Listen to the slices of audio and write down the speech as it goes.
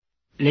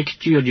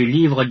Lecture du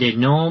livre des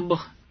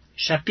Nombres,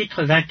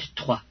 chapitre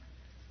 23.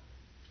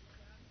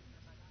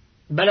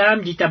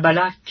 Balaam dit à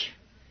Balak,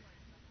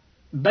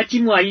 «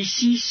 Bâtis-moi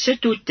ici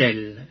 7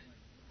 autels,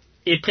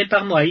 et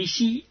prépare-moi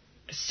ici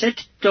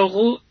 7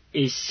 taureaux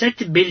et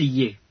 7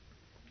 béliers. »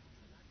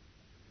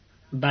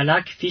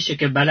 Balak fit ce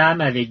que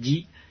Balaam avait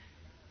dit,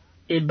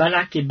 et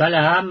Balak et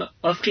Balaam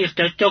offrirent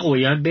un taureau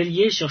et un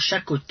bélier sur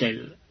chaque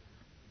autel.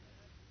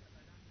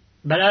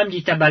 Balaam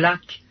dit à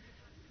Balak,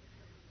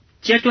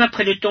 « Tiens-toi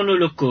près de ton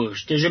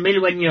holocauste, et je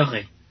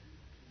m'éloignerai.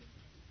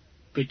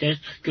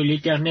 Peut-être que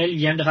l'Éternel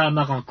viendra à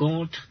ma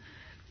rencontre,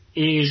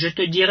 et je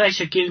te dirai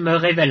ce qu'il me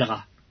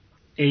révélera. »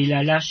 Et il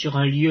alla sur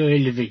un lieu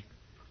élevé.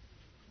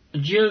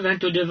 Dieu vint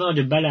au-devant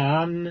de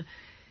Balaam,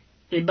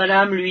 et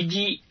Balaam lui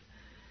dit,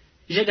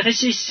 « J'ai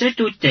dressé 7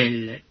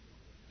 autels,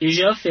 et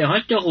j'ai offert un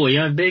taureau et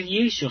un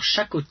bélier sur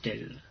chaque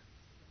autel. »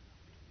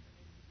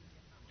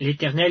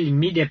 L'Éternel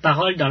mit des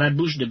paroles dans la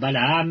bouche de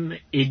Balaam,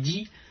 et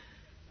dit, «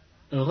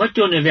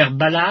 Retourne vers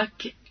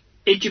Balak,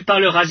 et tu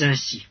parleras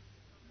ainsi. »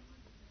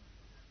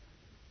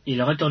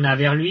 Il retourna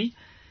vers lui,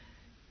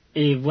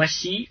 et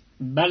voici,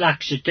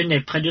 Balak se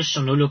tenait près de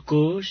son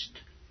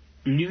holocauste,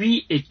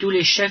 lui et tous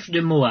les chefs de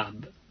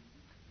Moab.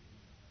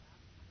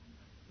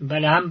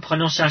 Balaam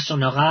prononça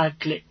son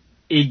oracle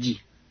et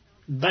dit,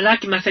 «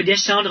 Balak m'a fait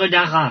descendre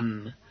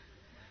d'Aram.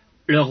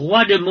 Le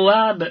roi de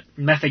Moab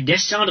m'a fait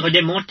descendre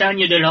des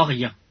montagnes de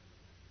l'Orient.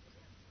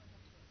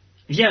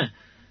 Viens,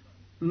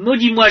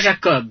 maudis-moi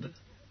Jacob.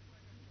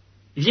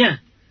 Viens,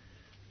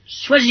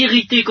 sois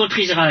irrité contre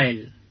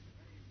Israël.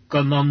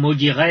 Comment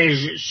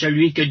maudirais-je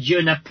celui que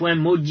Dieu n'a point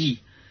maudit?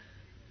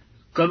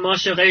 Comment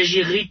serais-je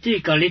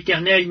irrité quand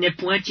l'Éternel n'est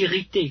point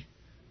irrité?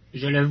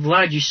 Je le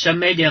vois du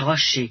sommet des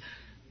rochers,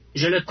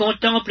 je le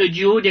contemple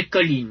du haut des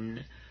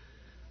collines.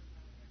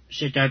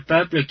 C'est un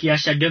peuple qui a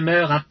sa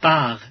demeure à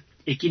part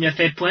et qui ne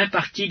fait point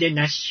partie des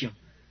nations.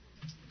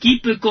 Qui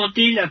peut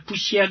compter la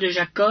poussière de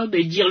Jacob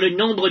et dire le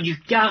nombre du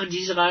quart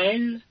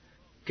d'Israël?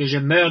 Que je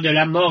meure de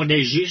la mort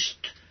des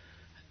justes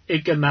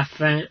et que ma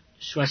fin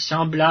soit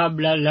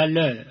semblable à la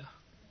leur. »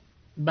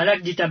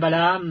 Balak dit à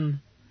Balaam,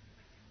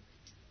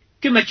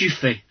 « Que m'as-tu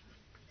fait?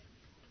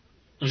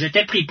 Je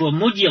t'ai pris pour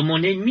maudire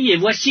mon ennemi, et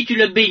voici tu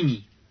le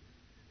bénis. »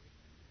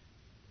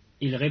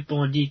 Il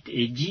répondit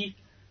et dit,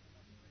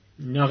 «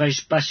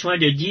 N'aurais-je pas soin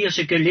de dire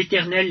ce que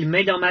l'Éternel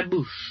met dans ma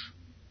bouche? »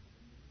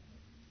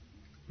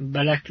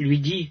 Balak lui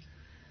dit,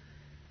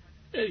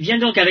 « Viens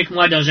donc avec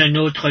moi dans un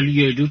autre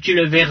lieu, d'où tu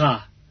le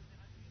verras.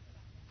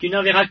 Tu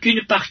n'en verras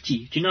qu'une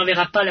partie, tu n'en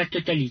verras pas la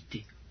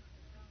totalité.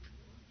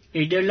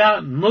 Et de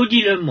là,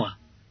 maudis-le-moi. »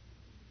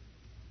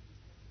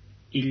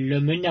 Il le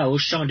mena au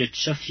champ de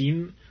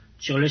Tsophim,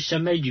 sur le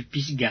sommet du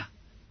Pisga.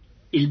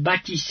 Il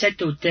bâtit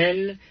 7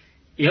 autels,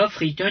 et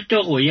offrit un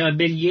taureau et un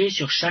bélier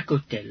sur chaque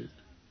autel.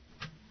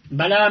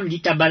 Balaam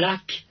dit à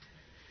Balak,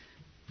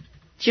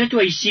 «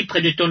 Tiens-toi ici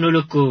près de ton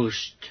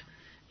holocauste,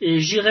 et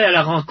j'irai à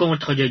la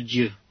rencontre de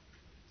Dieu. »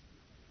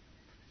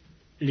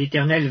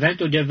 L'Éternel vint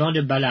au-devant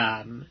de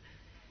Balaam.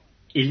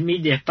 Il mit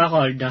des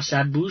paroles dans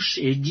sa bouche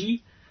et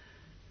dit,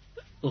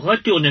 «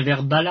 Retourne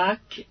vers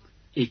Balak,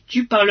 et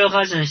tu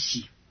parleras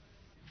ainsi. »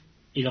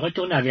 Il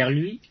retourna vers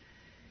lui,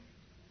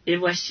 et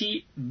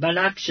voici,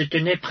 Balak se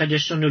tenait près de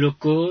son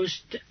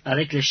holocauste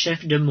avec les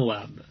chefs de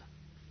Moab.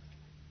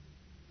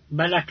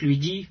 Balak lui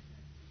dit,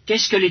 «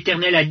 Qu'est-ce que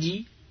l'Éternel a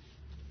dit? »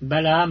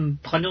 Balaam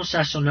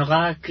prononça son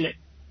oracle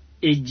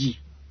et dit,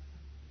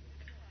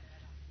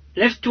 «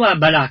 Lève-toi,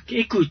 Balak,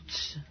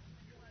 écoute.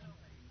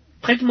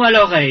 Prête-moi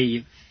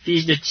l'oreille,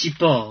 fils de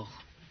Tsippor.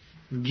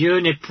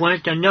 Dieu n'est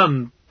point un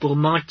homme pour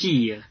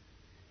mentir,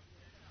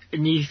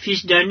 ni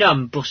fils d'un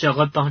homme pour se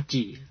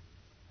repentir.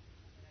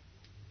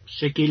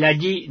 Ce qu'il a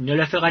dit ne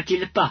le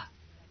fera-t-il pas?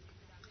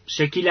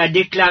 Ce qu'il a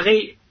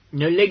déclaré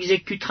ne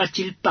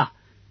l'exécutera-t-il pas?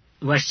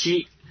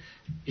 Voici,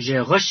 j'ai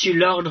reçu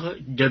l'ordre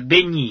de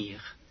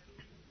bénir.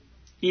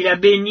 Il a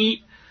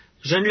béni,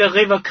 je ne le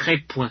révoquerai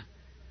point.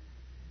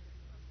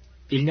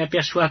 Il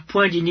n'aperçoit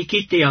point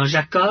d'iniquité en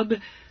Jacob,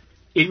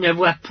 il ne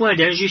voit point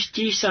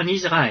d'injustice en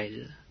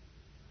Israël.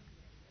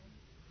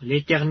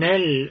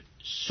 L'Éternel,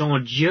 son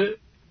Dieu,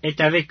 est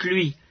avec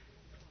lui.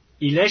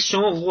 Il est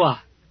son roi,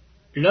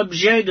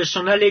 l'objet de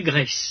son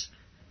allégresse.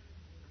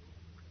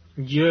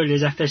 Dieu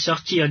les a fait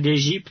sortir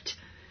d'Égypte,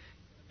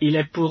 il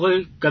est pour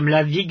eux comme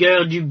la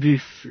vigueur du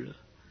buffle.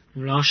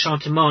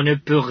 L'enchantement ne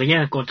peut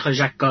rien contre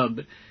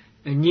Jacob,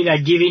 ni la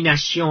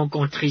divination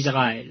contre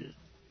Israël.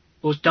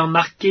 Au temps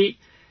marqué,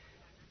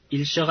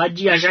 il sera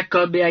dit à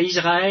Jacob et à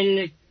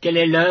Israël quelle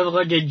est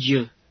l'œuvre de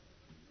Dieu.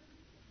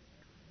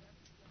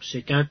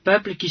 C'est un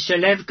peuple qui se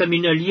lève comme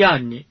une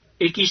lionne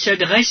et qui se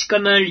dresse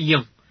comme un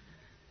lion.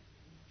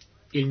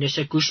 Il ne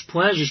se couche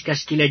point jusqu'à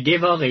ce qu'il ait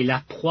dévoré la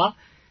proie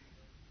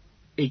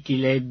et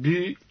qu'il ait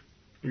bu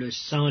le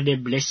sang des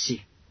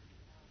blessés. »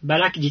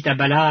 Balak dit à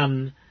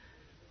Balaam,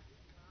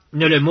 «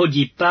 Ne le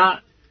maudis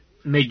pas,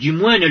 mais du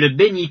moins ne le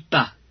bénis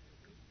pas. »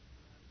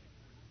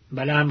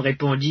 Balaam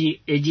répondit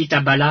et dit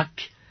à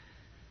Balak,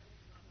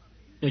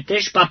 « Ne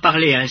t'ai-je pas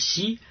parlé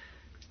ainsi?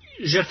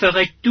 Je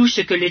ferai tout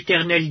ce que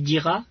l'Éternel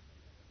dira. »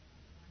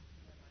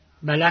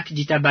 Balak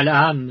dit à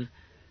Balaam,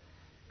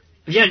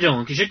 « Viens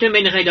donc, je te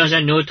mènerai dans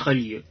un autre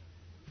lieu.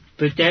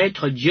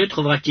 Peut-être Dieu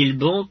trouvera-t-il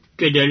bon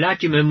que de là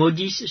tu me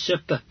maudisses ce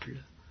peuple. »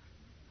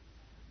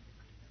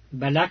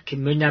 Balak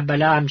mena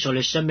Balaam sur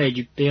le sommet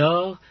du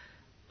Péor,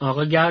 en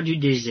regard du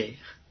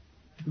désert.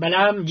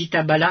 Balaam dit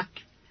à Balak,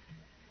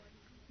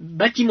 «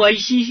 Bâtis-moi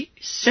ici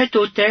 7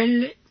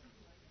 autels,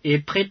 et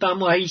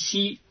prépare-moi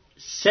ici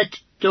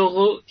 7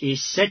 taureaux et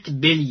 7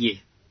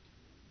 béliers. »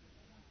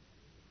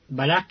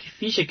 Balak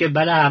fit ce que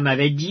Balaam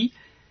avait dit,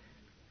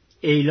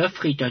 et il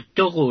offrit un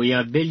taureau et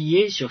un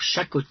bélier sur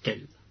chaque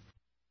autel.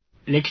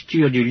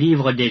 Lecture du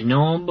livre des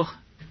Nombres,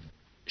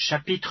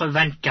 chapitre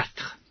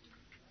 24.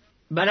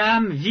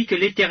 Balaam vit que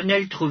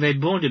l'Éternel trouvait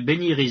bon de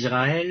bénir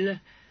Israël,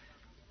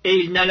 et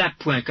il n'alla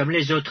point, comme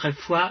les autres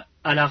fois,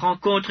 à la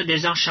rencontre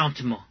des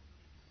enchantements.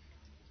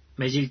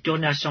 Mais il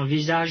tourna son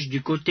visage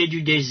du côté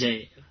du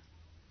désert.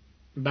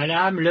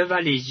 Balaam leva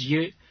les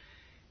yeux,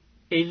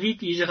 et vit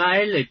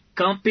Israël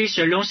camper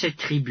selon ses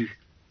tribus.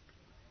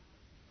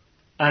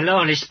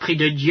 Alors l'Esprit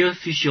de Dieu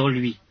fut sur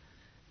lui.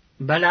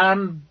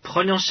 Balaam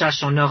prononça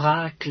son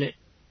oracle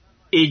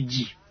et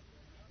dit,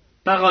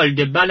 « Parole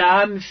de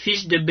Balaam,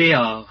 fils de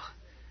Béor,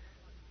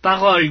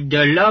 parole de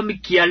l'homme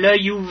qui a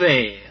l'œil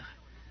ouvert,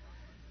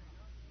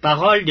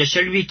 parole de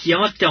celui qui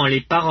entend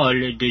les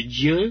paroles de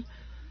Dieu,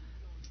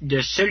 de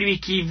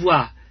celui qui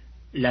voit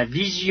la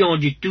vision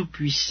du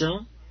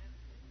Tout-Puissant,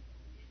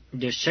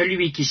 de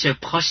celui qui se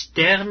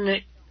prosterne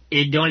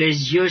et dont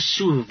les yeux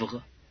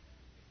s'ouvrent.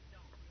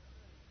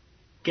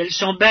 Quelles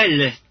sont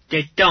belles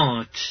tes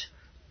tentes,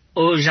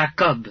 ô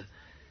Jacob,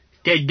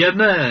 tes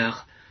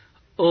demeures,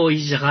 ô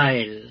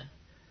Israël.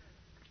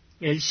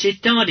 Elles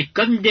s'étendent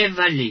comme des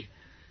vallées,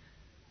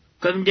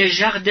 comme des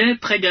jardins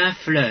près d'un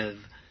fleuve,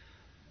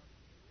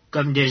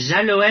 comme des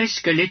aloès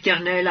que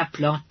l'Éternel a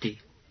plantés,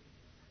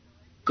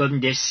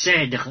 comme des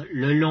cèdres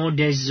le long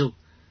des eaux.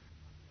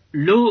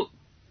 L'eau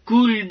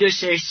coule de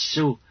ses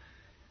seaux,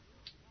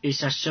 et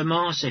sa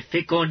semence est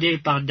fécondée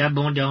par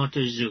d'abondantes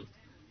eaux.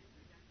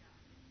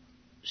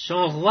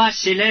 Son roi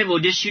s'élève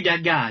au-dessus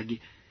d'Agag,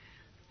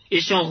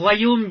 et son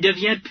royaume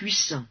devient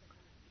puissant.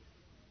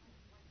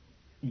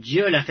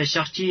 Dieu l'a fait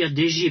sortir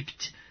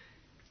d'Égypte.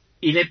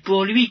 Il est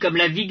pour lui comme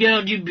la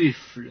vigueur du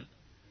buffle.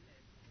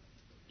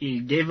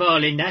 Il dévore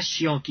les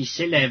nations qui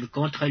s'élèvent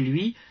contre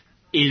lui,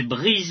 il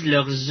brise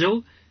leurs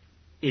os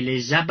et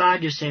les abat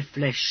de ses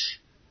flèches.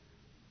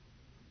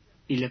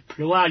 Il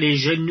ploie les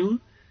genoux,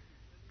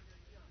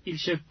 il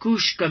se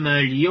couche comme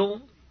un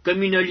lion,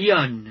 comme une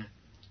lionne.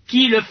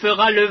 Qui le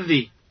fera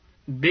lever?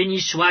 Béni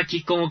soit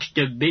quiconque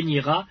te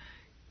bénira,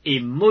 et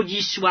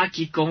maudit soit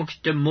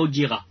quiconque te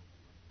maudira.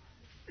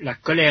 La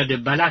colère de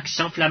Balak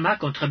s'enflamma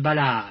contre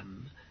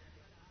Balaam.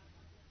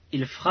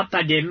 Il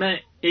frappa des mains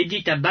et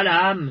dit à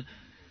Balaam,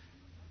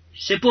 «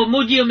 C'est pour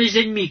maudire mes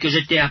ennemis que je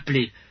t'ai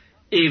appelé,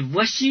 et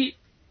voici,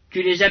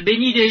 tu les as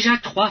bénis déjà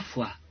 3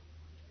 fois.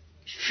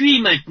 Fuis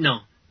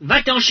maintenant,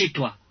 va-t'en chez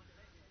toi.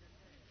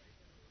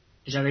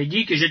 J'avais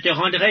dit que je te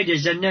rendrais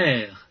des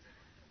honneurs,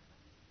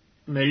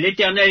 mais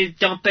l'Éternel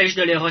t'empêche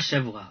de les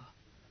recevoir. »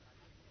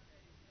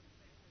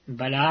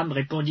 Balaam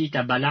répondit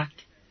à Balak,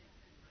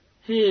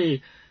 «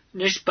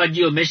 N'ai-je pas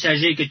dit au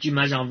messager que tu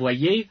m'as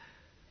envoyé,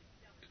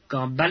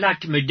 quand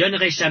Balak me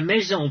donnerait sa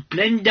maison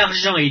pleine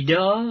d'argent et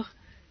d'or,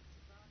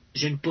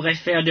 je ne pourrais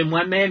faire de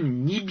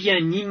moi-même ni bien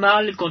ni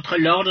mal contre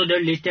l'ordre de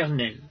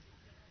l'Éternel.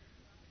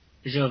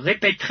 Je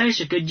répéterai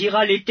ce que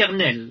dira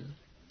l'Éternel,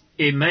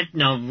 et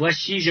maintenant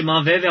voici je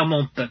m'en vais vers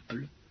mon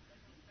peuple.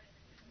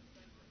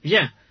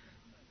 Viens,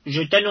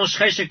 je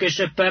t'annoncerai ce que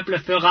ce peuple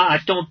fera à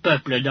ton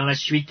peuple dans la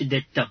suite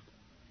des temps. »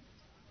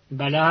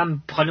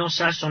 Balaam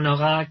prononça son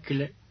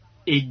oracle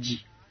et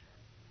dit,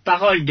 «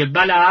 Parole de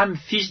Balaam,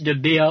 fils de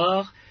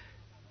Béor,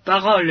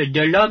 parole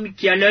de l'homme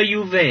qui a l'œil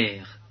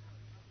ouvert,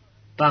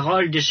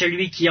 parole de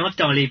celui qui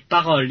entend les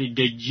paroles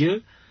de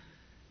Dieu,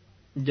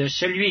 de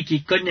celui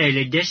qui connaît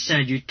les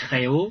desseins du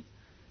Très-Haut,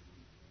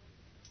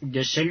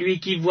 de celui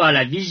qui voit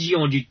la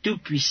vision du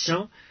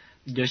Tout-Puissant,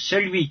 de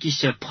celui qui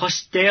se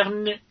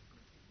prosterne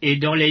et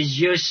dont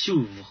les yeux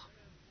s'ouvrent.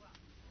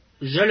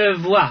 Je le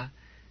vois,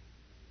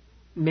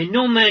 mais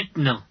non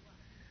maintenant.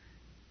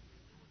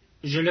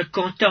 Je le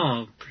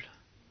contemple,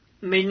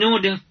 mais non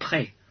de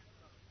près.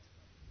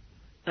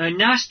 Un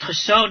astre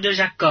sort de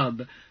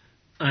Jacob,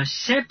 un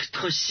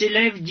sceptre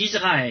s'élève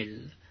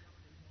d'Israël.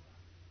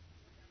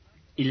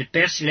 Il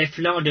perce les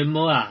flancs de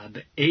Moab,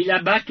 et il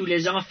abat tous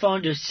les enfants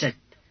de Seth.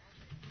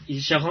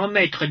 Il se rend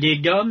maître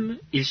d'Édom,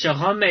 il se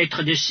rend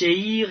maître de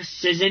Séhir,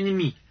 ses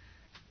ennemis.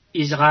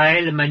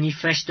 Israël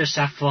manifeste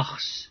sa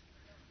force.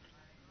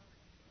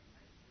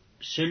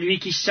 Celui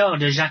qui sort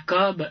de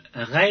Jacob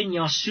règne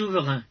en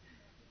souverain.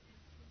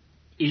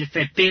 Il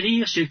fait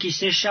périr ceux qui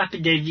s'échappent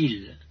des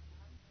villes.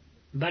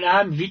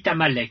 Balaam vit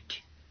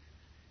Amalek.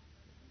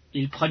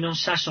 Il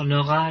prononça son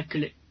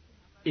oracle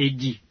et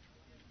dit,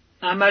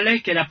 «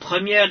 Amalek est la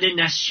première des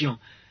nations,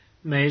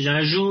 mais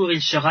un jour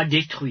il sera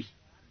détruit. »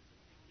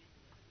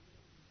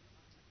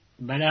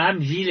 Balaam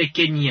vit les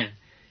Kéniens.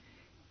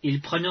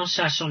 Il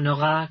prononça son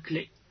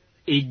oracle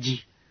et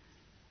dit,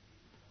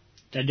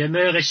 Ta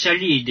demeure est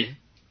solide,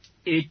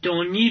 et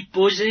ton nid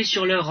posé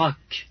sur le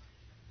roc.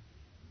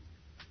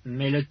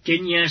 Mais le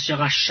Kénien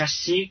sera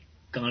chassé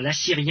quand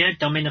l'Assyrien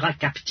t'emmènera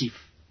captif.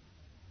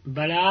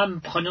 Balaam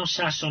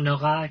prononça son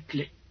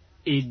oracle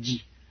et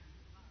dit,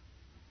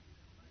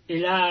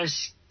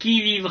 Hélas,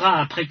 qui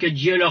vivra après que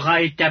Dieu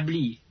l'aura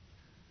établi?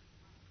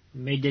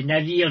 Mais des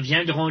navires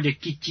viendront de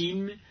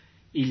Kittim,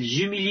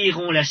 ils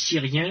humilieront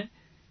l'Assyrien,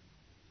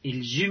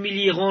 ils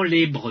humilieront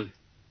l'Hébreu,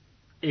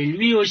 et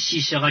lui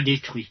aussi sera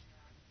détruit.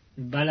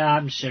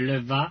 Balaam se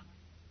leva,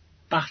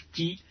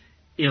 partit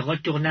et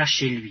retourna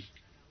chez lui.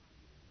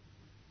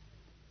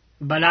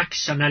 Balak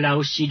s'en alla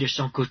aussi de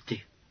son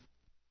côté.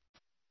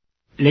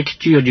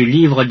 Lecture du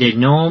livre des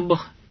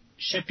Nombres,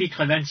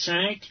 chapitre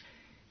 25.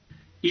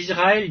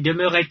 Israël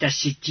demeurait à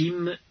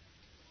Sittim,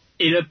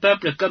 et le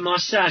peuple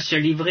commença à se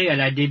livrer à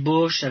la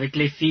débauche avec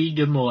les filles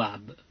de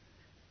Moab.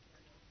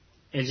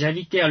 Elles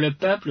invitèrent le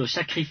peuple au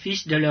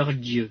sacrifice de leur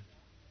Dieu.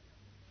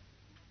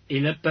 Et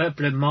le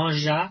peuple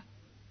mangea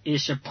et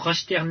se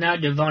prosterna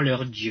devant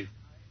leur Dieu.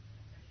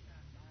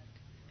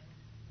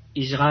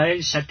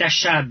 Israël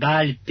s'attacha à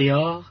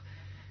Baal-Péor,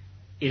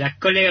 et la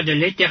colère de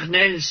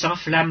l'Éternel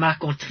s'enflamma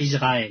contre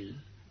Israël.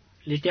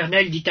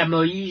 L'Éternel dit à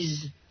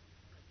Moïse,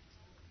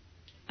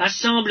 «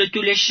 Assemble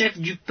tous les chefs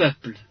du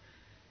peuple,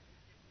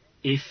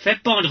 et fais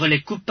pendre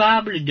les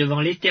coupables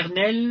devant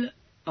l'Éternel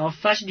en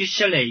face du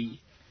soleil,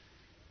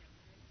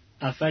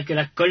 afin que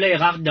la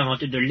colère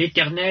ardente de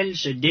l'Éternel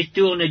se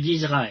détourne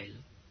d'Israël. »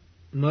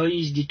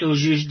 Moïse dit aux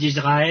juges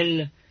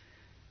d'Israël,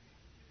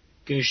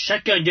 « Que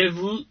chacun de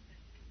vous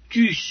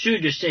tue ceux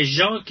de ces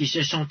gens qui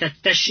se sont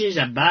attachés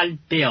à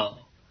Baal-Péor. »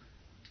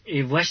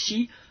 Et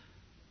voici,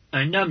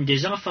 un homme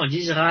des enfants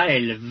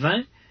d'Israël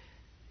vint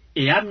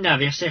et amena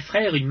vers ses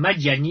frères une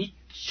Madianite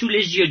sous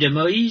les yeux de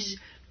Moïse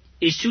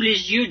et sous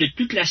les yeux de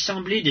toute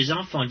l'assemblée des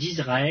enfants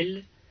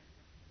d'Israël,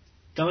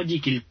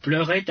 tandis qu'ils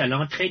pleuraient à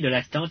l'entrée de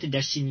la tente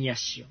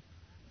d'assignation.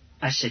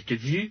 À cette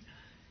vue,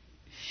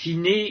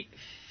 Phiné,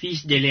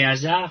 fils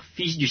d'Éléazar,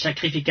 fils du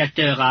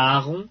sacrificateur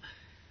Aaron,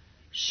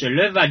 se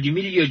leva du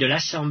milieu de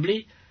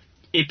l'assemblée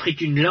et prit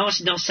une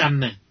lance dans sa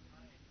main.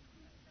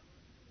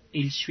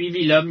 Il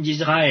suivit l'homme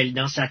d'Israël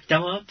dans sa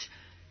tente,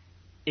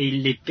 et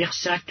il les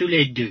perça tous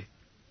les deux,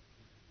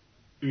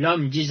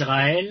 l'homme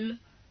d'Israël,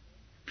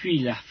 puis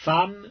la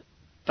femme,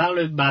 par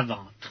le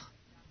bas-ventre,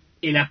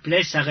 et la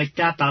plaie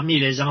s'arrêta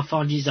parmi les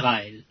enfants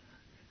d'Israël.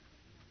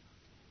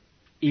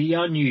 Il y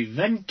en eut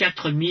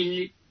 24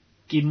 000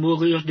 qui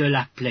moururent de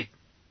la plaie.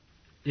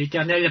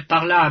 L'Éternel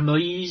parla à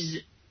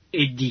Moïse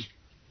et dit,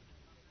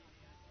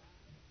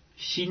 «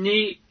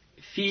 Phiné,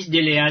 fils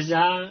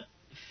d'Éléazar,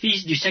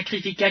 fils du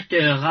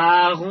sacrificateur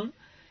Aaron,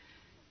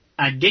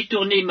 a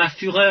détourné ma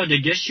fureur de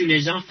dessus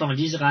les enfants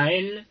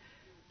d'Israël,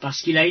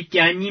 parce qu'il a été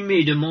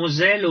animé de mon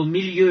zèle au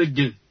milieu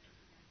d'eux.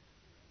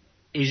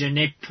 Et je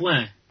n'ai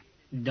point,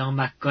 dans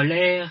ma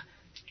colère,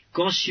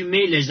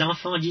 consumé les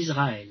enfants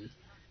d'Israël.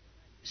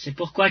 C'est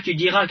pourquoi tu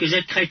diras que je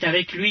traite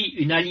avec lui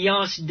une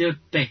alliance de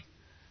paix.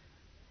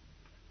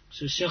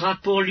 Ce sera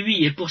pour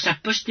lui et pour sa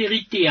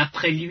postérité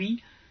après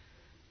lui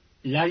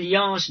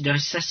l'alliance d'un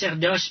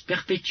sacerdoce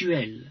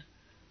perpétuel,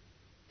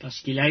 parce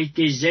qu'il a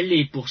été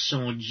zélé pour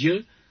son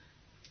Dieu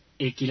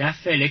et qu'il a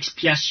fait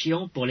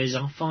l'expiation pour les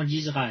enfants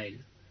d'Israël.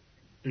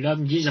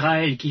 L'homme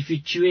d'Israël qui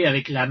fut tué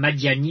avec la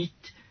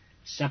Madianite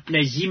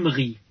s'appelait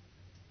Zimri,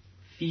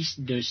 fils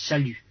de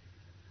Salu.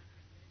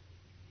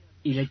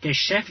 Il était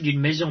chef d'une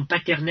maison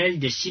paternelle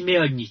des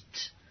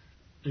Siméonites.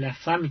 La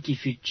femme qui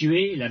fut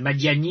tuée, la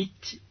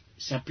Madianite,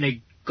 s'appelait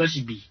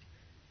Cosbi,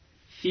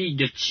 fille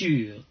de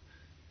Tsur,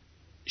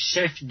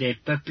 chef des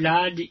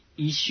peuplades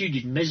issus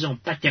d'une maison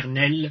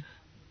paternelle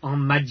en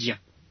Madian.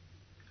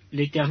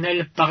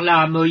 L'Éternel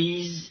parla à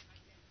Moïse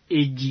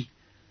et dit,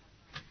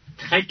 «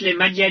 Traite les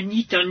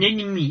Madianites en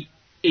ennemis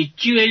et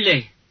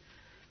tuez-les,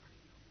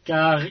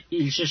 car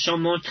ils se sont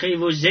montrés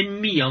vos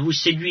ennemis en vous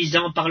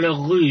séduisant par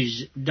leur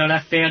ruse dans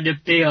l'affaire de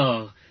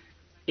Péor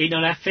et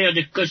dans l'affaire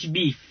de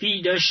Cosbi,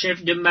 fille d'un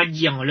chef de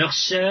Madian, leur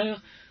sœur,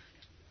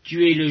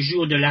 tuée le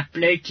jour de la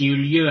plaie qui eut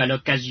lieu à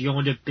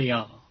l'occasion de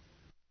Péor. »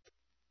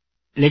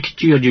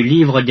 Lecture du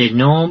livre des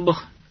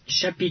Nombres,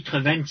 chapitre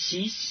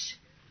 26.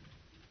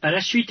 À la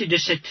suite de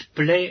cette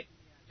plaie,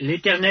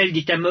 l'Éternel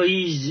dit à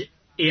Moïse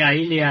et à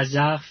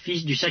Éléazar,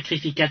 fils du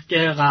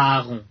sacrificateur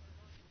Aaron,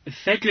 «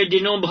 Faites le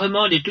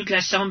dénombrement de toute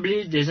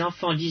l'assemblée des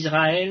enfants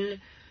d'Israël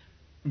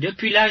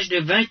depuis l'âge de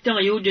 20 ans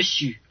et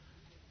au-dessus,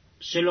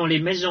 selon les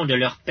maisons de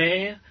leurs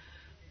pères,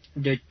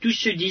 de tous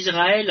ceux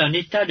d'Israël en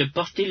état de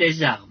porter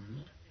les armes. »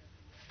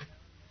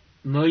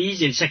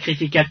 Moïse et le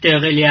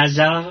sacrificateur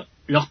Éléazar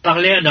leur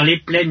parlèrent dans les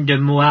plaines de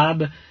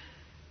Moab,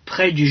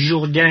 près du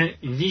Jourdain,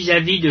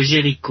 vis-à-vis de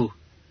Jéricho.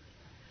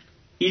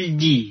 Ils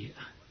dirent,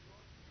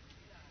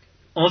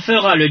 « On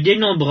fera le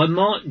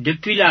dénombrement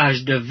depuis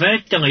l'âge de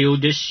 20 ans et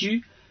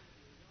au-dessus,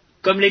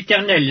 comme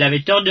l'Éternel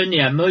l'avait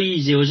ordonné à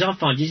Moïse et aux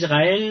enfants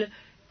d'Israël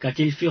quand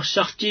ils furent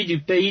sortis du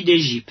pays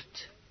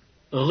d'Égypte.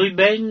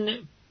 Ruben,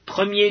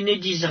 premier-né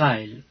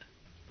d'Israël.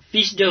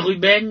 Fils de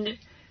Ruben,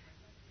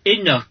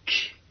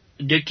 Enoch,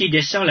 de qui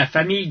descend la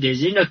famille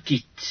des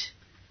Énochites.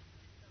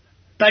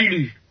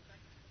 Palu,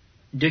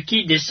 de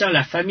qui descend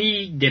la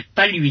famille des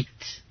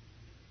Paluites.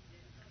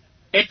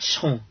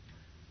 Etzron,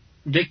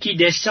 de qui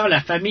descend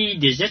la famille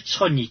des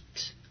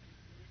Etzronites.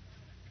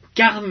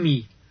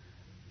 Carmi,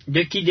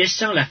 de qui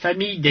descend la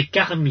famille des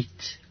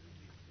Carmites.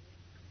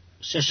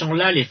 Ce sont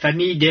là les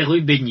familles des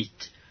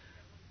Rubénites.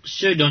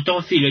 Ceux dont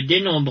on fit le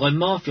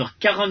dénombrement furent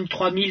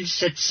 43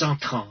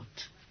 730.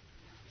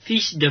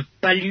 Fils de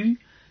Palu,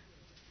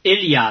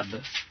 Eliab.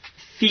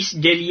 Fils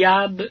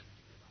d'Eliab,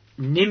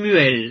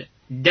 Nemuel,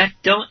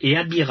 Dathan et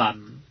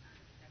Abiram.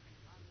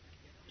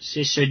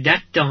 C'est ce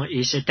Dathan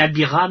et cet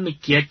Abiram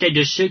qui étaient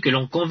de ceux que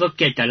l'on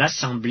convoquait à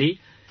l'assemblée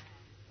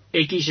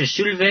et qui se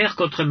soulevèrent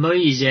contre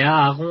Moïse et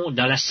Aaron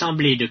dans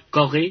l'assemblée de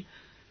Corée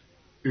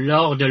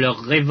lors de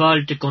leur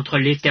révolte contre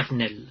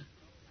l'Éternel.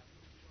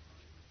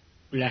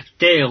 La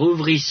terre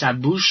ouvrit sa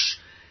bouche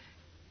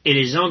et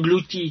les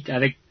engloutit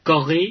avec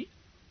Corée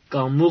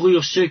quand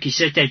moururent ceux qui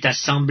s'étaient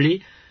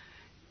assemblés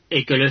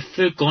et que le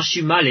feu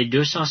consuma les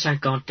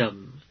 250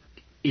 hommes.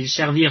 Ils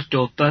servirent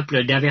au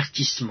peuple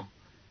d'avertissement.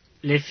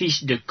 Les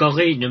fils de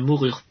Corée ne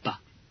moururent pas.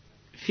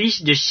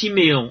 Fils de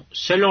Siméon,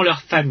 selon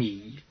leur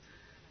famille.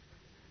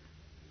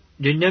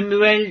 De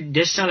Nemuel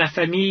descend la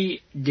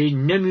famille des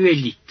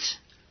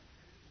Nemuélites.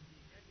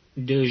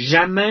 De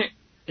Jamin,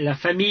 la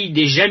famille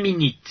des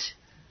Jaminites.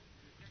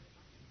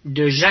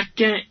 De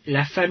Jaquin,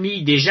 la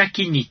famille des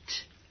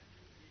Jaquinites.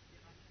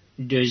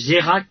 De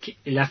Zérak,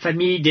 la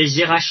famille des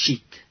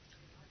Zérachites.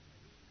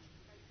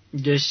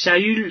 De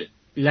Saül,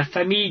 la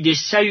famille des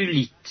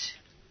Saülites.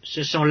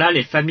 Ce sont là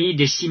les familles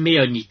des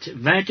Siméonites,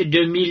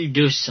 22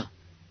 200.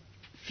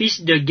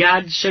 Fils de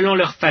Gad, selon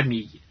leur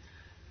famille.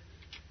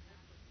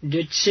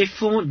 De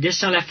Tséphon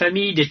descend la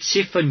famille des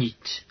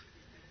Tséphonites.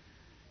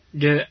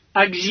 De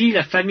Aggi,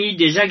 la famille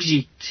des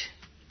Aggites.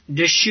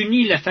 De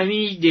Shuni, la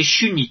famille des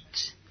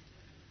Shunites.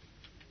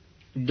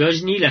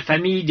 D'Ozni, la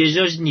famille des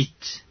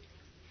Oznites.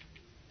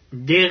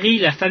 d'Éri,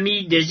 la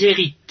famille des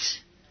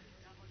Érites,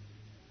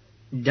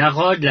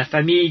 d'Arod, la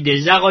famille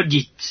des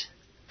Arodites,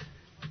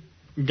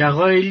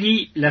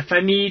 d'Aroéli, la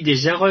famille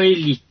des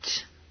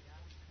Aroélites.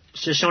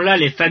 Ce sont là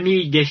les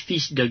familles des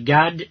fils de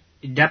Gad,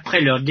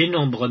 d'après leur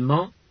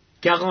dénombrement,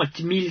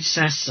 40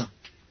 500.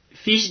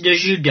 Fils de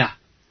Juda,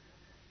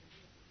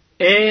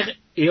 Er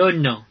et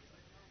Onan.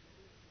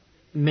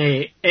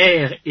 Mais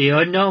Er et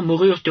Onan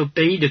moururent au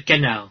pays de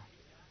Canaan.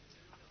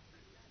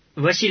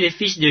 Voici les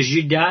fils de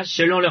Juda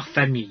selon leur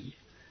famille.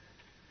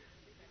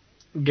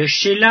 De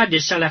Shéla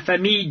descend la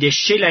famille des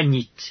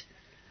Shélanites.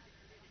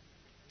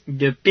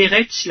 De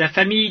Péretz, la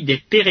famille des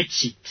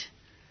Péretzites.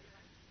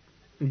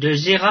 De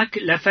Zérak,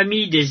 la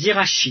famille des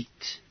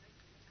Zérachites.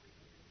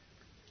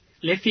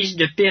 Les fils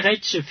de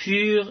Péretz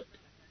furent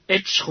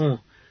Etzron,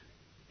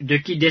 de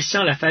qui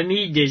descend la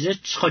famille des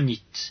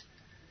Etzronites.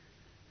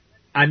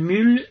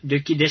 Amul, de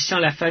qui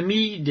descend la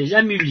famille des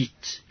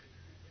Amulites.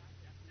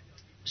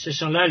 Ce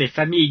sont là les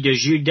familles de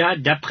Juda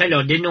d'après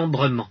leur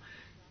dénombrement,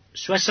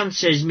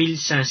 76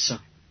 500.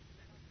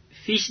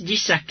 Fils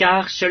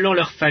d'Issachar selon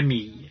leur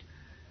famille.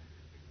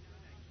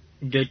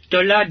 De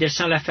Tola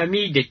descend la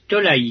famille des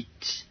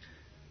Tolaïtes.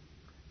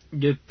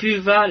 De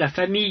Puva, la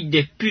famille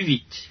des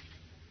Puvites.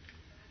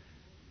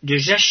 De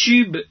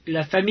Jashub,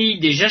 la famille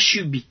des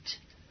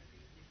Jashubites.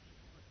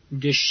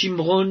 De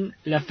Shimron,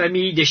 la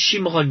famille des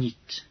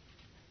Shimronites.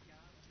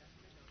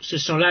 Ce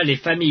sont là les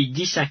familles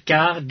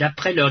d'Issachar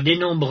d'après leur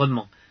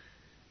dénombrement,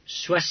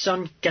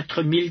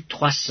 64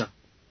 300.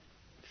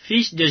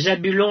 Fils de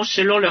Zabulon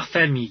selon leur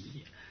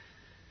famille.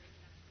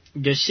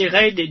 De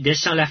Séred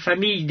descend la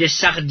famille des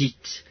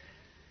Sardites.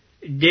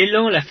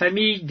 d'Élan la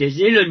famille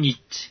des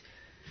Élonites.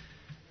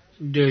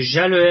 De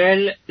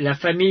Jaleel la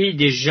famille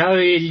des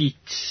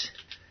Jaélites.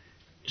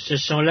 Ce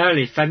sont là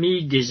les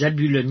familles des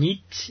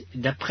Abulonites,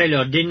 d'après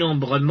leur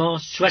dénombrement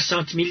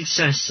 60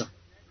 500.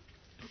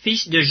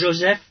 Fils de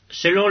Joseph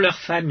selon leur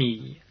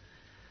famille.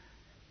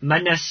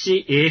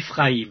 Manassé et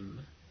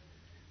Éphraïm.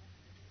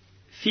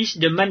 Fils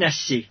de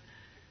Manassé.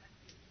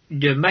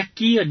 De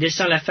Makir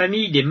descend la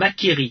famille des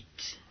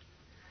Makirites.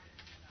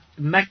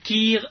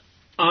 Makir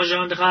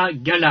engendra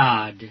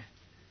Galaad.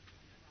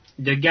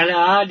 De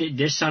Galaad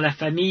descend la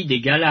famille des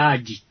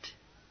Galaadites.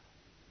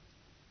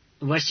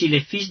 Voici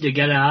les fils de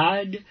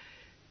Galaad,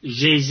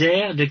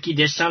 Jézer, de qui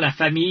descend la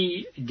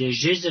famille des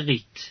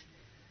Jézérites,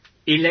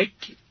 Élec,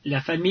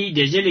 la famille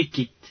des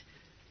Éléquites,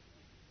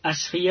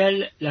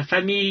 Asriel, la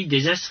famille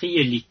des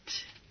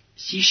Asriélites,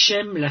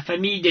 Sichem, la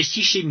famille des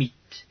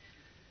Sichémites,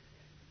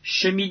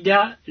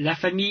 Shemida, la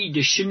famille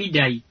des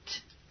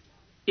Shemidaïtes,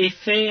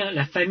 Épher,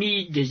 la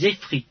famille des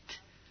Éphrites.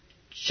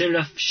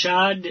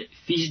 Tselofshad,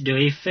 fils de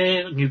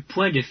Épher, n'eut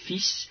point de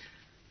fils,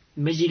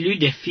 mais il eut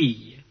des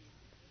filles.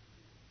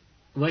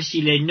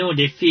 Voici les noms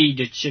des filles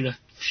de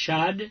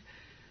Tselofshad: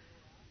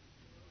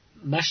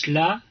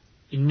 Mashla,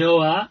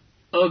 Noa,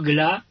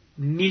 Ogla,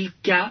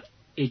 Milka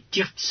et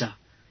Tirtsa.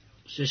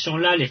 Ce sont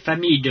là les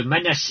familles de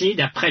Manassé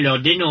d'après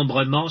leur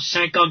dénombrement,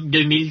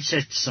 52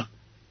 700.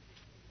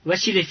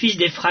 Voici les fils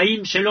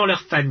d'Éphraïm selon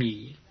leur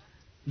famille.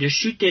 De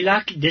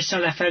Shutélak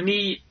descend la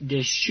famille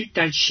des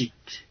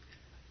Shutalchites.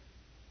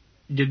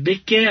 De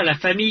Béker, la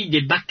famille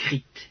des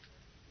Bakrites.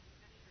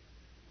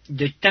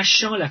 De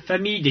Tachan, la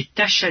famille des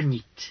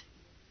Tachanites.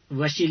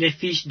 Voici les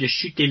fils de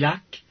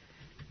Shutélak.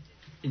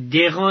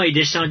 D'Héran est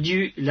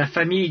descendu la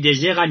famille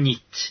des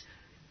Éranites.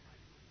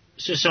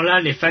 Ce sont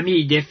là les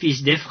familles des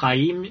fils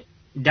d'Éphraïm,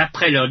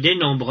 d'après leur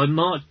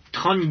dénombrement,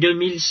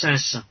 32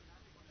 500.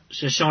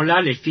 Ce sont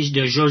là les fils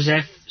de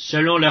Joseph,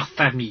 selon leur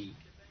famille.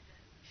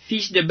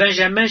 Fils de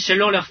Benjamin,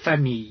 selon leur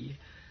famille.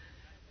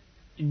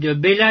 De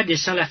Béla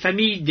descend la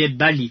famille des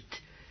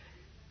Balites.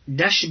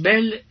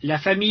 d'Ashbel, la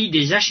famille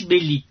des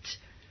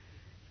Ashbélites.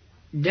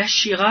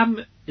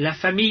 d'Ashiram, la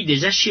famille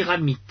des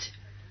Ashiramites.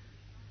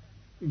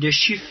 De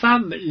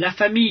Shufam, la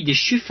famille des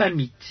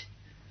Shufamites.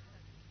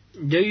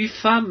 De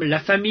Upham,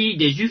 la famille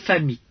des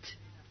Uphamites.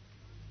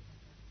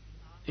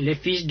 Les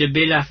fils de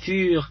Béla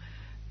furent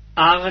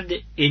Ard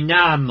et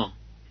Naaman.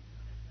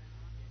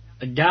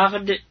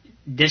 d'Ard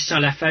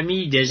descend la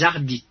famille des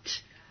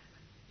Ardites.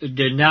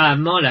 De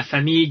Naaman, la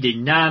famille des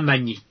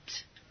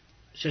Naamanites.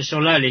 Ce sont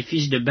là les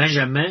fils de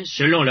Benjamin,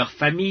 selon leur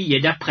famille et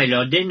d'après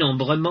leur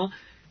dénombrement,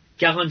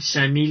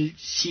 45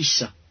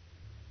 600.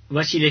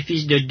 Voici les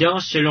fils de Dan,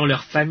 selon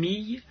leur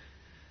famille.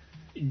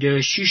 De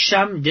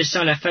Shusham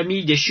descend la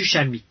famille des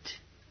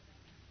Shushamites.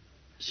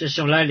 Ce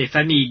sont là les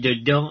familles de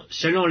Dan,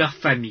 selon leur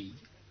famille.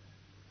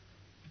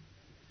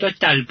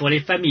 Total pour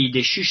les familles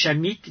des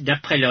Shushamites,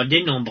 d'après leur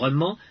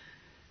dénombrement,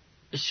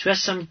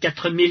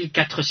 64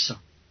 400.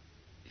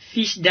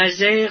 Fils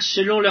d'Azer,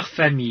 selon leur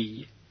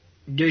famille.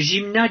 De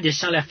Jimna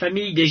descend la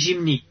famille des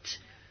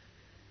Jimnites.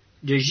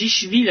 De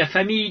Jishvi, la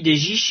famille des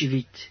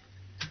Jishvites.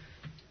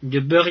 De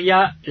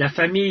Beria, la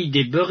famille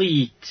des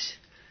Beriites.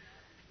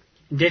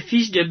 Des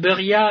fils de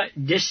Beria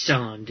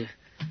descendent.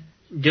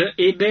 De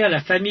Héber,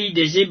 la famille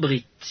des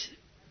Hébrites.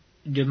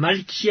 De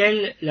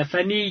Malkiel, la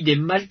famille des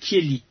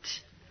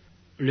Malkiélites.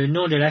 Le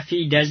nom de la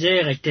fille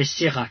d'Azer était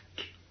Sérac.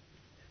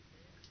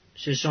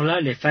 Ce sont là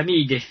les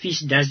familles des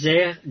fils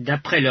d'Azer,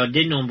 d'après leur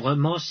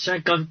dénombrement,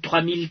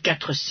 53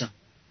 400.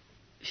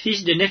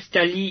 Fils de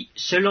Nephtali,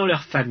 selon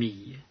leur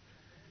famille.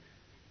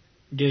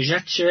 De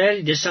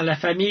Jatsuel descend la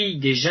famille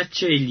des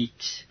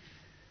Jatsuélites.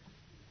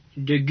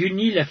 De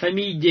Guni, la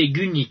famille des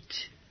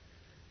Gunites.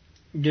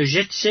 De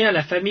Jetser,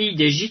 la famille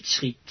des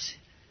Jitzrites.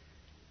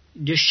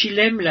 De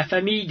Shilem, la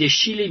famille des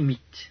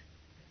Shilémites.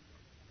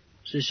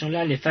 Ce sont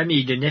là les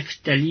familles de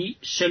Nephtali,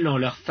 selon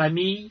leur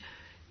famille,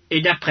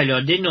 et d'après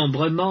leur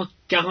dénombrement,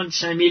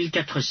 45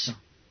 400.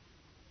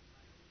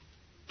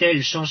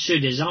 Tels sont ceux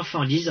des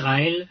enfants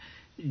d'Israël,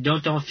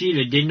 dont on fit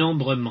le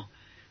dénombrement.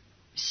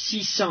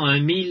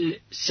 601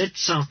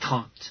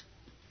 730.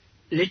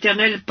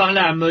 L'Éternel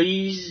parla à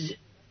Moïse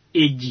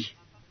et dit,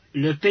 «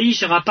 Le pays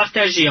sera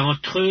partagé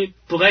entre eux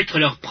pour être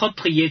leur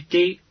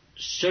propriété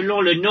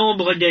selon le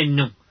nombre des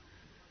noms.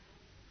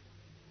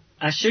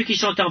 À ceux qui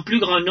sont en plus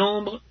grand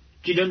nombre,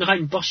 tu donneras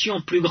une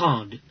portion plus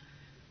grande,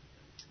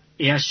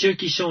 et à ceux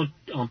qui sont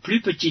en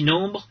plus petit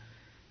nombre,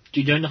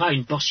 tu donneras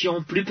une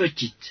portion plus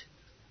petite.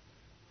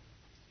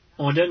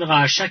 On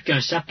donnera à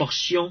chacun sa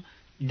portion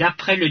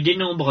d'après le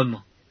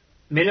dénombrement.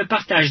 Mais le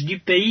partage du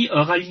pays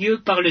aura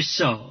lieu par le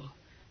sort.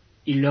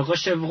 Ils le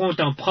recevront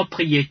en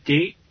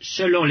propriété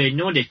selon les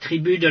noms des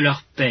tribus de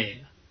leurs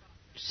pères.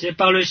 C'est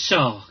par le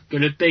sort que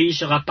le pays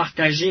sera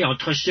partagé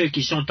entre ceux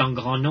qui sont en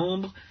grand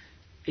nombre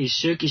et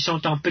ceux qui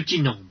sont en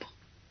petit nombre.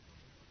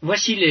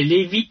 Voici les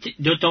Lévites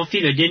dont on fit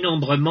le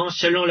dénombrement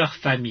selon leur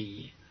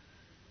famille.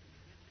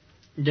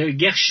 De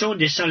Gershon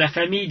descend la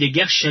famille des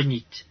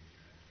Gershonites.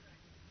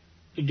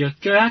 De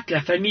Kehat,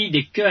 la famille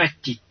des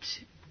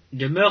Kehatites.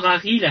 De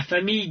Merari, la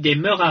famille des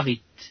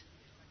Merarites.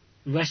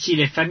 Voici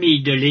les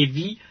familles de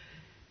Lévi,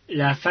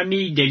 la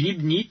famille des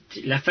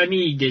Libnites, la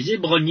famille des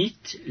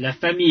Hébronites, la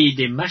famille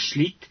des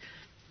Machlites,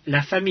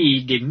 la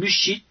famille des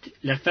Mushites,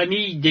 la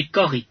famille des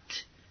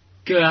Korites.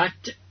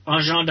 Kehat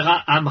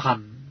engendra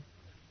Amram.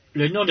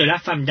 Le nom de la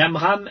femme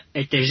d'Amram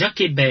était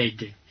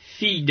Jochébed,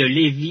 fille de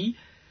Lévi,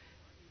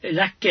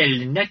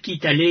 laquelle naquit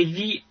à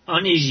Lévi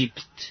en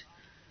Égypte.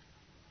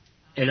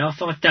 Elle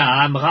enfanta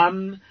à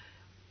Amram,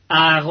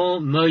 Aaron,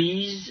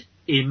 Moïse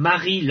et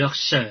Marie leur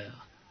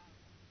sœur.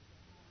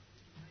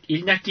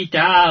 Il naquit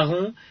à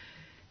Aaron,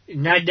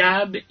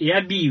 Nadab et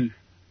Abihu,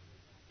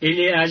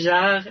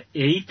 Éléazar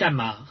et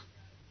Ithamar.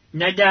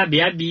 Nadab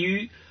et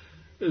Abihu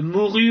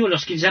moururent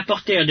lorsqu'ils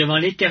apportèrent devant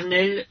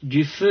l'Éternel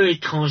du feu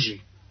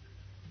étranger.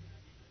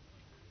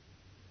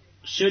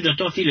 Ceux dont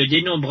on fit le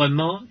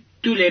dénombrement,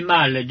 tous les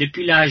mâles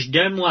depuis l'âge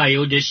d'1 mois et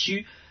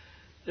au-dessus,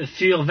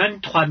 furent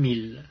 23 000.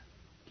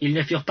 Ils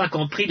ne furent pas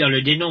compris dans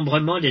le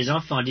dénombrement des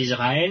enfants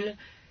d'Israël,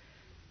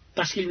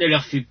 parce qu'il ne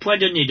leur fut point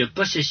donné de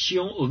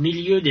possession au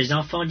milieu des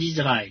enfants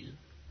d'Israël.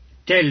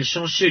 Tels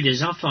sont ceux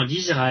des enfants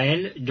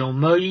d'Israël, dont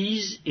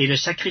Moïse et le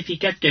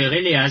sacrificateur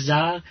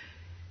Éléazar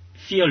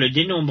firent le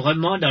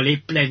dénombrement dans les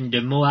plaines de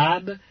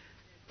Moab,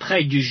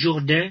 près du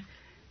Jourdain,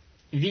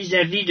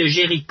 vis-à-vis de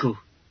Jéricho.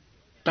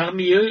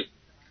 Parmi eux,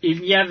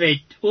 il n'y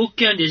avait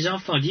aucun des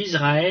enfants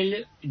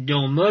d'Israël,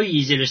 dont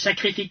Moïse et le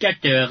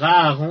sacrificateur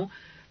Aaron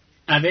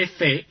avait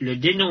fait le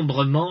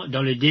dénombrement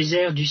dans le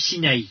désert du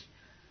Sinaï.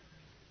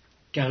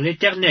 Car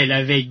l'Éternel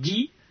avait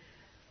dit,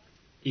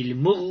 « Ils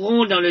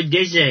mourront dans le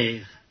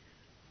désert,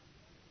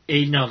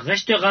 et il n'en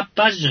restera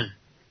pas un,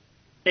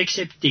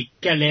 excepté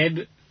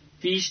Caleb,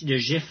 fils de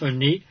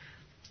Jéphoné,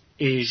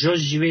 et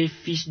Josué,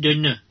 fils de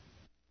Nun. »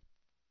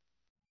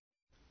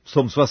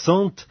 Psaume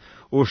 60,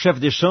 au chef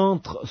des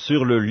chantres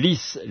sur le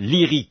lys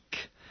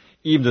lyrique,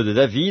 hymne de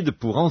David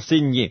pour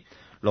enseigner,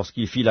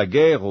 lorsqu'il fit la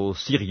guerre aux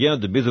Syriens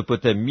de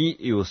Mésopotamie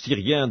et aux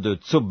Syriens de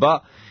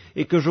Tsoba,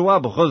 et que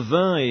Joab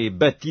revint et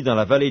bâtit dans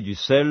la vallée du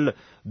sel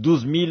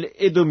 12 000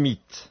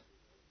 Édomites.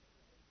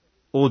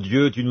 Ô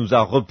Dieu, tu nous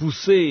as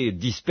repoussés,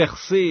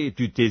 dispersés,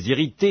 tu t'es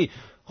irrité,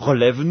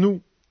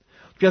 relève-nous.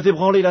 Tu as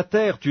ébranlé la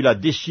terre, tu l'as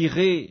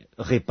déchirée,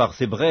 répare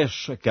ses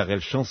brèches, car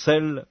elle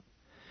chancelle.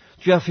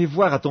 Tu as fait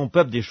voir à ton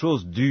peuple des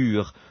choses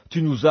dures,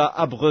 tu nous as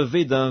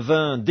abreuvés d'un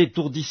vin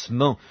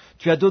d'étourdissement,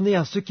 tu as donné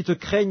à ceux qui te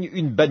craignent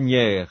une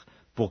bannière,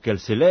 pour qu'elle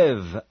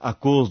s'élève à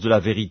cause de la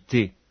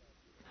vérité.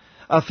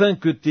 Afin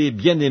que tes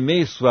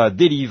bien-aimés soient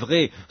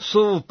délivrés,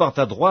 sauve par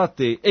ta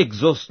droite et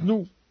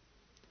exauce-nous.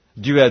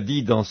 Dieu a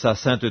dit dans sa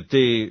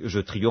sainteté, je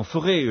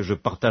triompherai, je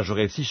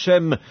partagerai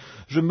Sichem,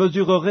 je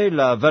mesurerai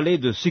la vallée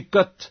de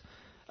Sukkot.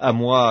 À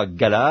moi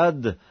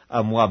Galaad,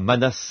 à moi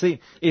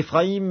Manassé,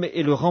 Éphraïm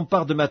est le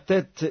rempart de ma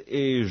tête,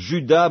 et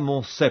Juda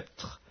mon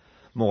sceptre.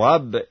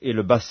 Moab est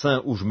le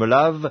bassin où je me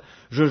lave,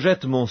 je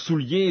jette mon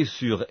soulier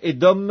sur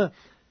Édom,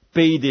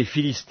 pays des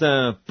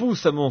Philistins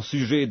pousse à mon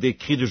sujet des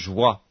cris de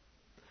joie.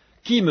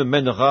 Qui me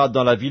mènera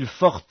dans la ville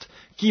forte?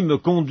 Qui me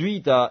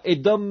conduit à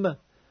Édom?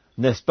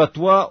 N'est-ce pas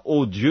toi,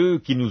 ô Dieu,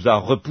 qui nous a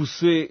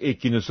repoussés et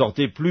qui ne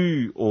sortait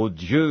plus, ô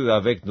Dieu,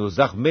 avec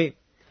nos armées?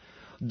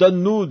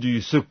 Donne-nous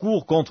du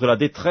secours contre la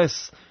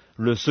détresse,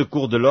 le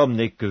secours de l'homme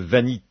n'est que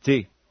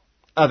vanité.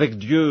 Avec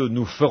Dieu,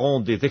 nous ferons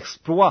des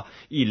exploits,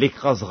 il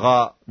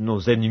écrasera nos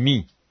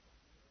ennemis.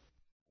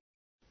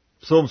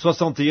 Psaume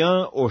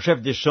 61, au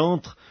chef des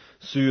chantres,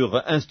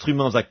 sur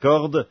instruments à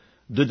cordes,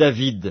 de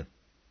David.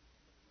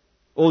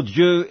 Ô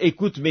Dieu,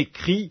 écoute mes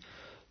cris,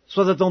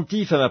 sois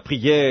attentif à ma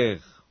prière.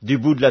 Du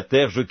bout de la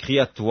terre, je crie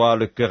à toi,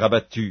 le cœur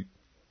abattu.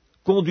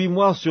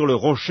 Conduis-moi sur le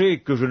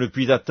rocher que je ne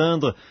puis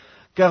atteindre,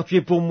 car tu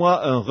es pour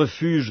moi un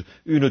refuge,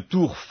 une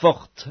tour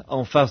forte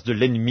en face de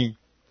l'ennemi.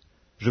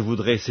 Je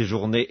voudrais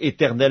séjourner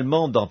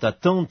éternellement dans ta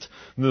tente,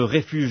 me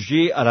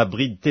réfugier à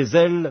l'abri de tes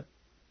ailes.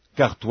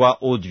 Car toi,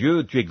 ô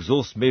Dieu, tu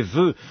exauces mes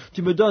vœux,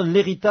 tu me donnes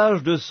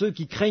l'héritage de ceux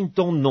qui craignent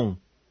ton nom.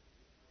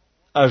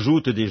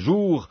 Ajoute des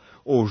jours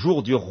au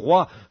jour du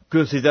roi,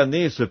 que ces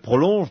années se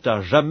prolongent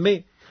à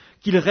jamais,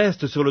 qu'il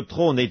reste sur le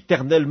trône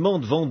éternellement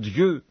devant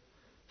Dieu.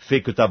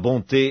 Fais que ta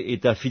bonté et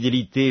ta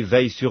fidélité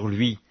veillent sur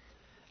lui.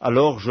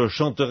 Alors je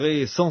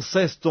chanterai sans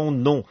cesse ton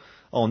nom,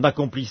 en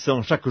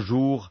accomplissant chaque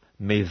jour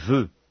mes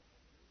vœux.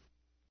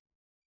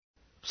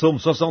 Psaume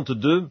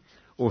 62,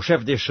 au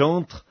chef des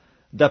chantres,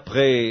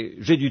 d'après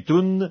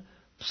Jéduthun,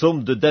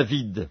 psaume de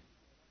David.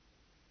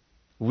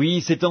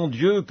 Oui, c'est en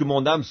Dieu que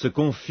mon âme se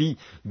confie,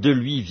 de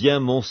lui vient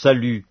mon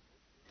salut.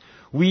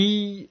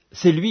 Oui,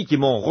 c'est lui qui est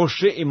mon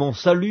rocher et mon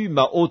salut,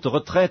 ma haute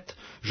retraite,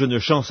 je ne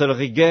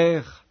chancellerai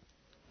guère.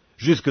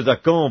 Jusque à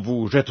quand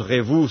vous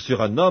jetterez-vous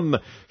sur un homme,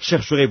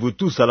 chercherez-vous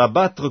tous à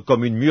l'abattre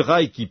comme une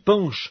muraille qui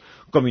penche,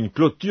 comme une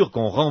clôture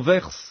qu'on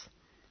renverse?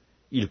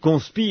 Ils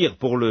conspirent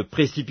pour le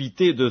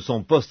précipiter de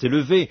son poste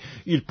élevé,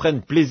 ils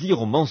prennent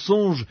plaisir au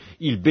mensonge,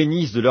 ils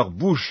bénissent de leur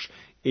bouche,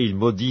 et ils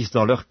maudissent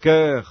dans leur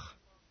cœur.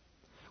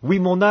 Oui,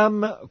 mon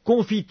âme,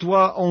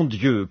 confie-toi en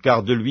Dieu,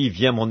 car de lui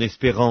vient mon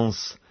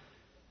espérance.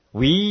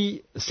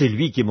 Oui, c'est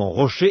lui qui est mon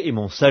rocher et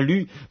mon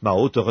salut, ma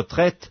haute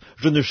retraite,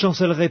 je ne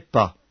chancellerai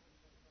pas.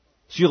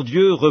 Sur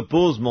Dieu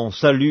repose mon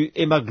salut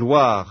et ma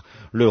gloire,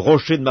 le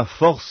rocher de ma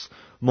force,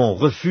 mon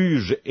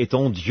refuge est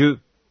en Dieu.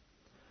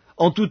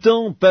 En tout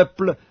temps,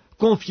 peuple,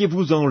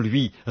 confiez-vous en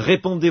lui,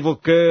 répandez vos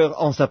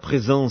cœurs en sa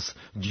présence,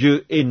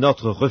 Dieu est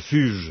notre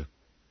refuge.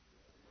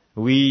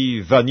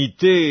 Oui,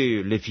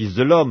 vanité, les fils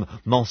de l'homme,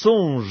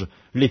 mensonge,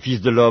 les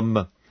fils de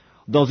l'homme.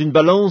 Dans une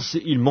balance,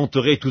 ils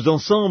monteraient tous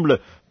ensemble,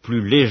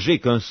 plus légers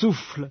qu'un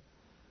souffle.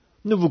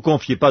 Ne vous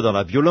confiez pas dans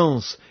la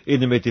violence, et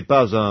ne mettez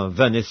pas un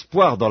vain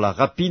espoir dans la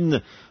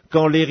rapine.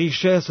 Quand les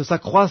richesses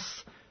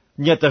s'accroissent,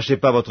 n'y attachez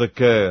pas votre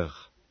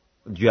cœur.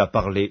 Dieu a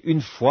parlé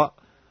une fois,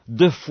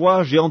 2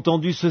 fois j'ai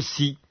entendu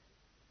ceci.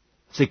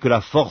 C'est que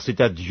la force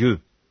est à Dieu.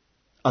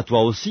 À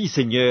toi aussi,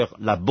 Seigneur,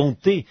 la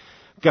bonté,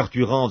 car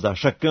tu rends à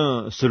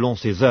chacun selon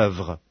ses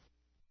œuvres.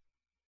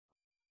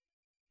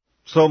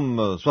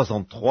 Psaume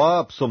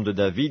 63, psaume de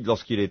David,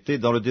 lorsqu'il était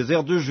dans le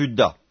désert de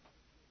Juda.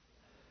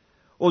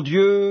 Ô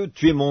Dieu,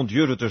 tu es mon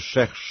Dieu, je te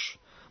cherche.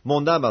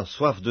 Mon âme a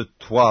soif de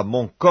toi,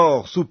 mon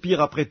corps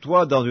soupire après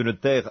toi dans une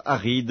terre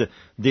aride,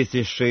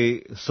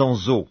 desséchée,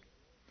 sans eau.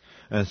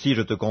 Ainsi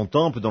je te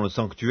contemple dans le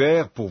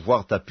sanctuaire pour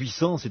voir ta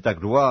puissance et ta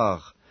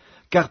gloire,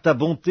 car ta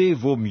bonté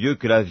vaut mieux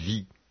que la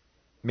vie.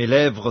 Mes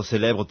lèvres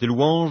célèbrent tes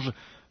louanges,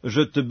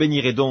 je te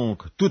bénirai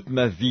donc toute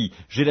ma vie,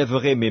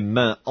 j'élèverai mes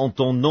mains en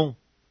ton nom.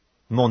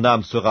 Mon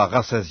âme sera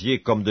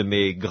rassasiée comme de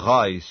mets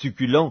gras et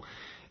succulents,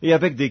 et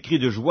avec des cris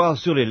de joie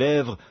sur les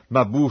lèvres,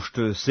 ma bouche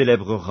te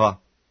célébrera.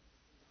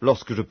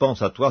 Lorsque je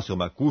pense à toi sur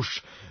ma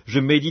couche, je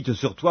médite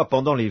sur toi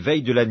pendant les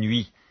veilles de la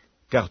nuit,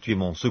 car tu es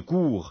mon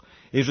secours,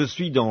 et je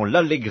suis dans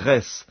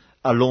l'allégresse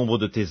à l'ombre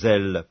de tes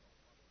ailes.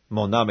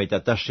 Mon âme est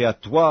attachée à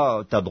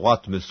toi, ta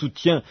droite me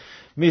soutient,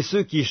 mais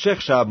ceux qui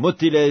cherchent à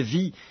m'ôter la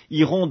vie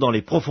iront dans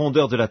les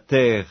profondeurs de la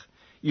terre.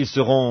 Ils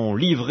seront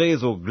livrés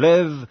aux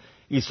glaives,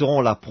 ils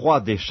seront la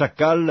proie des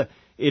chacals,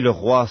 et le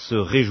roi se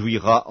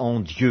réjouira en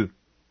Dieu.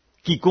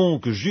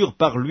 Quiconque jure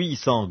par lui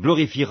s'en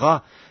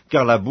glorifiera,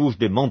 car la bouche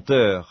des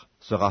menteurs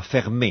sera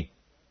fermée.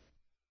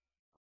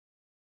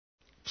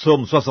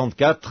 Psaume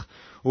 64,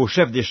 au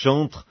chef des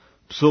chantres,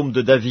 psaume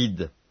de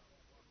David.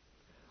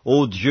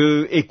 Ô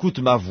Dieu, écoute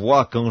ma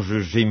voix quand je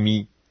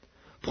gémis.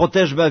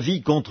 Protège ma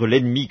vie contre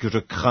l'ennemi que je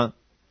crains.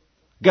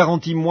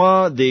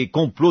 Garantis-moi des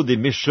complots des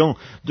méchants,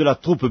 de la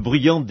troupe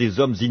bruyante des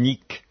hommes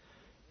iniques.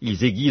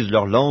 Ils aiguisent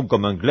leur langue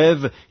comme un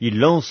glaive, ils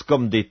lancent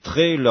comme des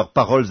traits leurs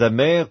paroles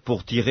amères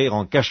pour tirer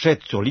en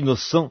cachette sur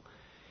l'innocent.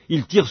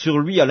 Ils tirent sur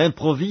lui à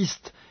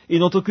l'improviste et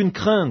n'ont aucune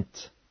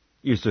crainte.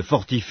 Ils se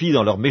fortifient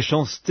dans leur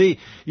méchanceté,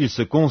 ils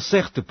se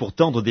concertent pour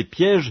tendre des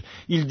pièges,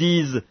 ils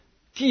disent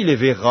 « Qui les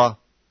verra ?»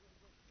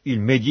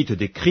 Ils méditent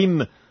des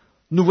crimes,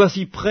 « Nous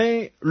voici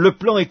prêts, le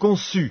plan est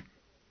conçu. »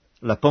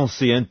 La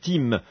pensée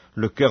intime,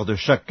 le cœur de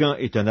chacun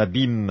est un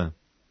abîme.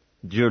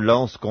 Dieu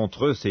lance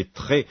contre eux ses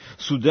traits,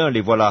 soudain les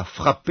voilà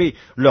frappés,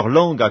 leur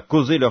langue a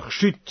causé leur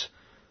chute.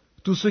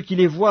 Tous ceux qui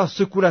les voient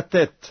secouent la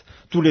tête,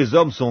 tous les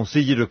hommes sont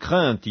saisis de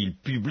crainte, ils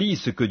publient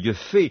ce que Dieu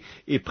fait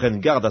et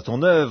prennent garde à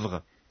son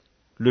œuvre.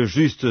 Le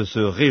juste se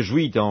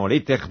réjouit en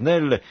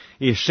l'Éternel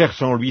et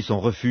cherche en lui son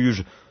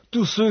refuge.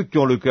 Tous ceux qui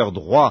ont le cœur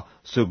droit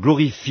se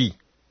glorifient.